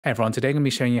Hey everyone, today I'm going to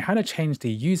be showing you how to change the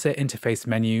user interface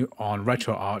menu on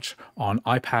RetroArch on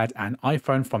iPad and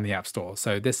iPhone from the App Store.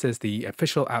 So this is the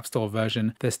official App Store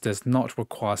version. This does not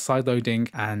require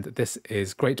sideloading, and this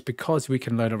is great because we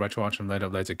can load up RetroArch and load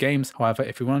up loads of games. However,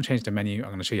 if we want to change the menu, I'm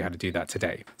going to show you how to do that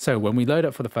today. So when we load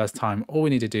up for the first time, all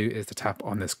we need to do is to tap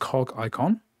on this cog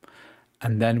icon,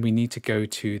 and then we need to go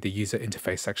to the user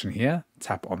interface section here,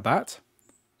 tap on that,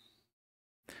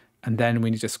 and then we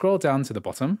need to scroll down to the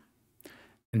bottom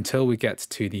until we get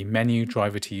to the menu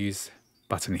driver to use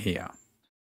button here.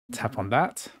 Tap on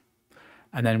that.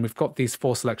 And then we've got these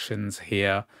four selections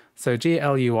here. So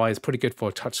GLUI is pretty good for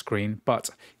a touchscreen, but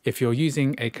if you're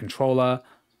using a controller,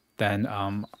 then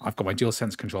I've got my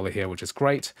DualSense controller here, which is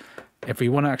great. If we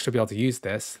want to actually be able to use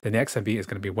this, then the XMB is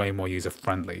going to be way more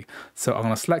user-friendly. So I'm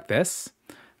going to select this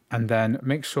and then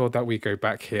make sure that we go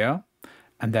back here,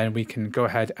 and then we can go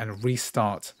ahead and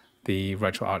restart the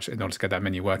RetroArch in order to get that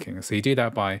menu working. So you do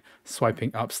that by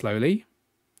swiping up slowly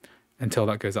until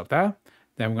that goes up there.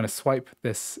 Then we're going to swipe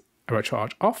this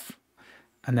RetroArch off,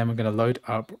 and then we're going to load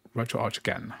up RetroArch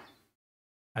again.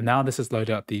 And now this has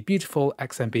loaded up the beautiful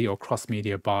XMB or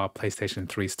cross-media bar PlayStation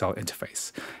 3 style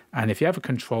interface. And if you have a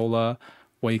controller,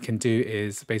 what you can do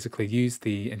is basically use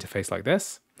the interface like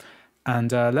this.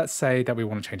 And let's say that we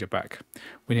want to change it back.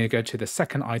 We need to go to the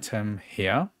second item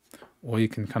here, or you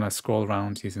can kind of scroll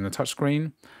around using the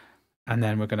touchscreen. And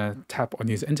then we're going to tap on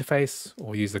user interface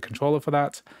or use the controller for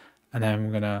that. And then we're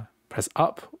going to press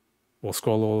up or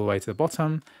scroll all the way to the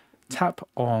bottom, tap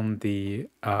on the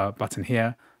button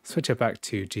here, switch it back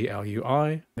to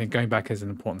GLUI. Then going back is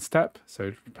an important step.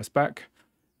 So press back,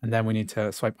 and then we need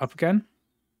to swipe up again,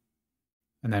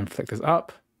 and then flick this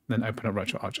up, then open up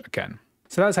RetroArch again.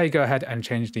 So that's how you go ahead and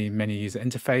change the menu user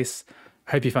interface.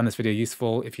 I hope you found this video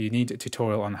useful. If you need a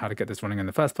tutorial on how to get this running in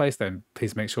the first place, then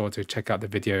please make sure to check out the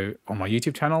video on my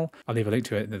YouTube channel. I'll leave a link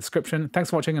to it in the description. Thanks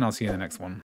for watching, and I'll see you in the next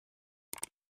one.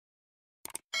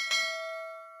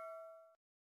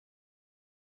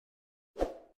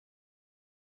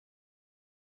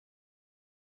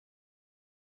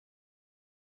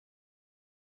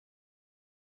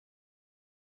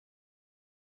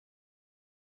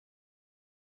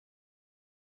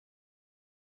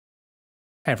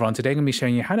 Hey everyone, today I'm going to be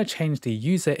showing you how to change the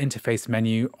user interface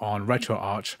menu on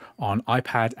RetroArch on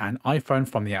iPad and iPhone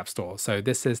from the App Store. So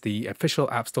this is the official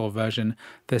App Store version.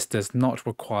 This does not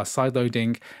require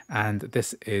sideloading, and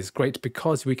this is great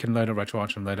because we can load up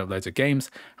RetroArch and load up loads of games.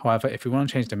 However, if we want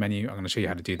to change the menu, I'm going to show you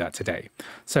how to do that today.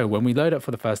 So when we load up for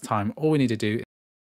the first time, all we need to do